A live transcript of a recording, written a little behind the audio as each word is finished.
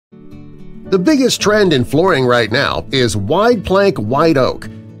The biggest trend in flooring right now is wide plank white oak.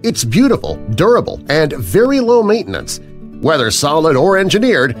 It's beautiful, durable, and very low maintenance. Whether solid or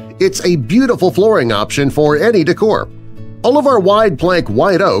engineered, it's a beautiful flooring option for any decor. All of our wide plank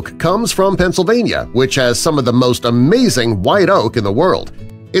white oak comes from Pennsylvania, which has some of the most amazing white oak in the world.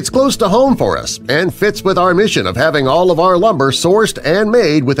 It's close to home for us and fits with our mission of having all of our lumber sourced and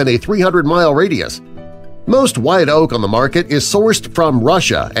made within a 300-mile radius. Most white oak on the market is sourced from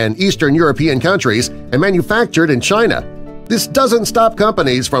Russia and Eastern European countries and manufactured in China. This doesn't stop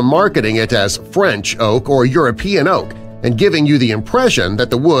companies from marketing it as French oak or European oak and giving you the impression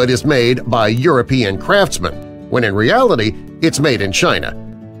that the wood is made by European craftsmen, when in reality it's made in China.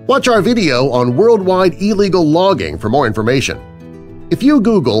 Watch our video on worldwide illegal logging for more information. If you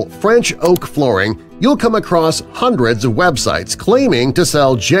Google French oak flooring, you'll come across hundreds of websites claiming to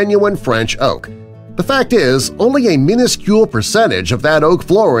sell genuine French oak. The fact is, only a minuscule percentage of that oak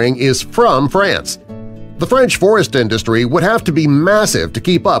flooring is from France. The French forest industry would have to be massive to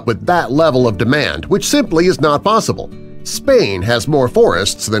keep up with that level of demand, which simply is not possible. Spain has more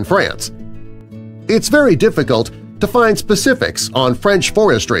forests than France. It's very difficult to find specifics on French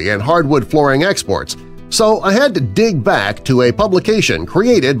forestry and hardwood flooring exports, so I had to dig back to a publication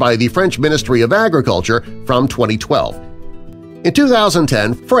created by the French Ministry of Agriculture from 2012. In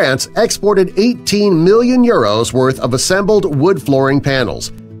 2010, France exported 18 million euros worth of assembled wood flooring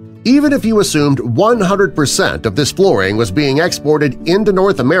panels. Even if you assumed 100% of this flooring was being exported into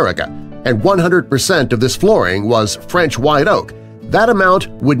North America and 100% of this flooring was French white oak, that amount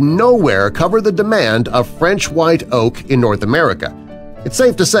would nowhere cover the demand of French white oak in North America. It's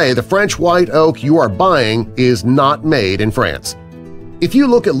safe to say the French white oak you are buying is not made in France. If you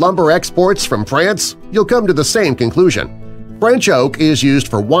look at lumber exports from France, you'll come to the same conclusion. French oak is used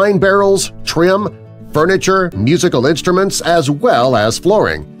for wine barrels, trim, furniture, musical instruments, as well as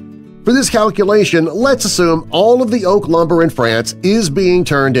flooring. For this calculation, let's assume all of the oak lumber in France is being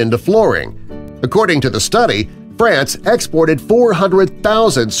turned into flooring. According to the study, France exported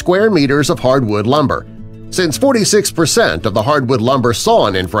 400,000 square meters of hardwood lumber. Since 46% of the hardwood lumber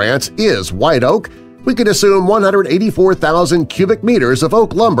sawn in France is white oak, we could assume 184,000 cubic meters of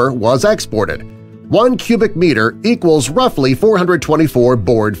oak lumber was exported. 1 cubic meter equals roughly 424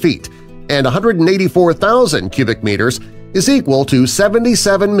 board feet, and 184,000 cubic meters is equal to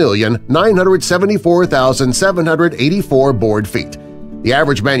 77,974,784 board feet. The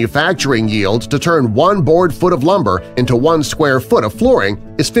average manufacturing yield to turn 1 board foot of lumber into 1 square foot of flooring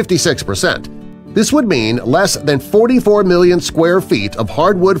is 56%. This would mean less than 44 million square feet of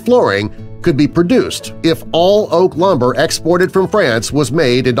hardwood flooring could be produced if all oak lumber exported from France was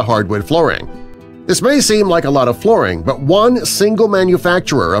made into hardwood flooring. This may seem like a lot of flooring, but one single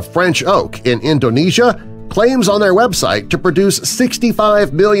manufacturer of French oak in Indonesia claims on their website to produce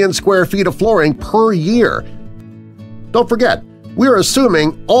 65 million square feet of flooring per year. Don't forget, we're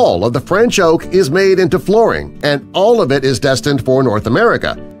assuming all of the French oak is made into flooring, and all of it is destined for North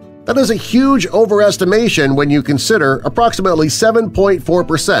America. That is a huge overestimation when you consider approximately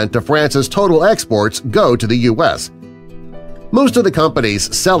 7.4% of France's total exports go to the U.S. Most of the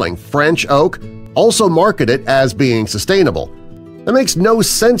companies selling French oak also market it as being sustainable. That makes no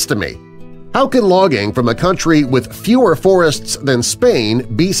sense to me. How can logging from a country with fewer forests than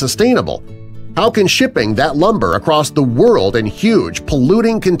Spain be sustainable? How can shipping that lumber across the world in huge,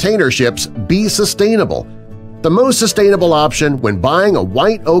 polluting container ships be sustainable? The most sustainable option when buying a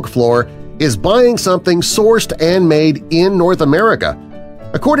white oak floor is buying something sourced and made in North America.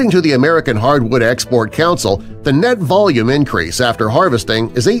 According to the American Hardwood Export Council, the net volume increase after harvesting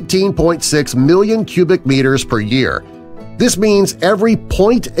is 18.6 million cubic meters per year. This means every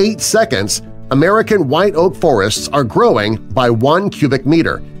 0.8 seconds, American white oak forests are growing by 1 cubic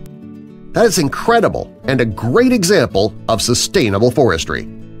meter. That is incredible and a great example of sustainable forestry.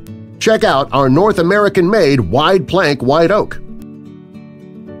 Check out our North American-made wide plank white oak.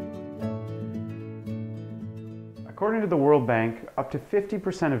 According to the World Bank, up to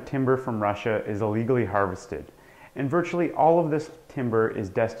 50% of timber from Russia is illegally harvested, and virtually all of this timber is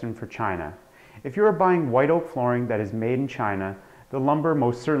destined for China. If you are buying white oak flooring that is made in China, the lumber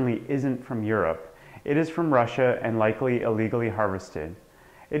most certainly isn't from Europe. It is from Russia and likely illegally harvested.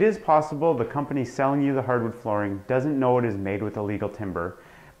 It is possible the company selling you the hardwood flooring doesn't know it is made with illegal timber,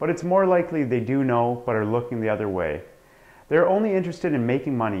 but it's more likely they do know but are looking the other way. They're only interested in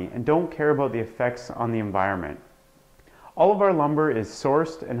making money and don't care about the effects on the environment. All of our lumber is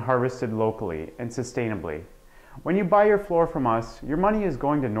sourced and harvested locally and sustainably. When you buy your floor from us, your money is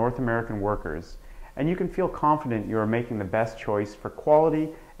going to North American workers, and you can feel confident you are making the best choice for quality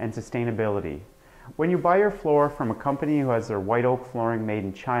and sustainability. When you buy your floor from a company who has their white oak flooring made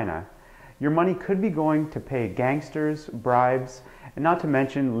in China, Your money could be going to pay gangsters, bribes, and not to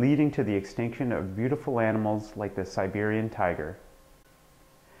mention leading to the extinction of beautiful animals like the Siberian tiger.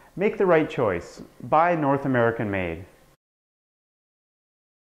 Make the right choice. Buy North American made.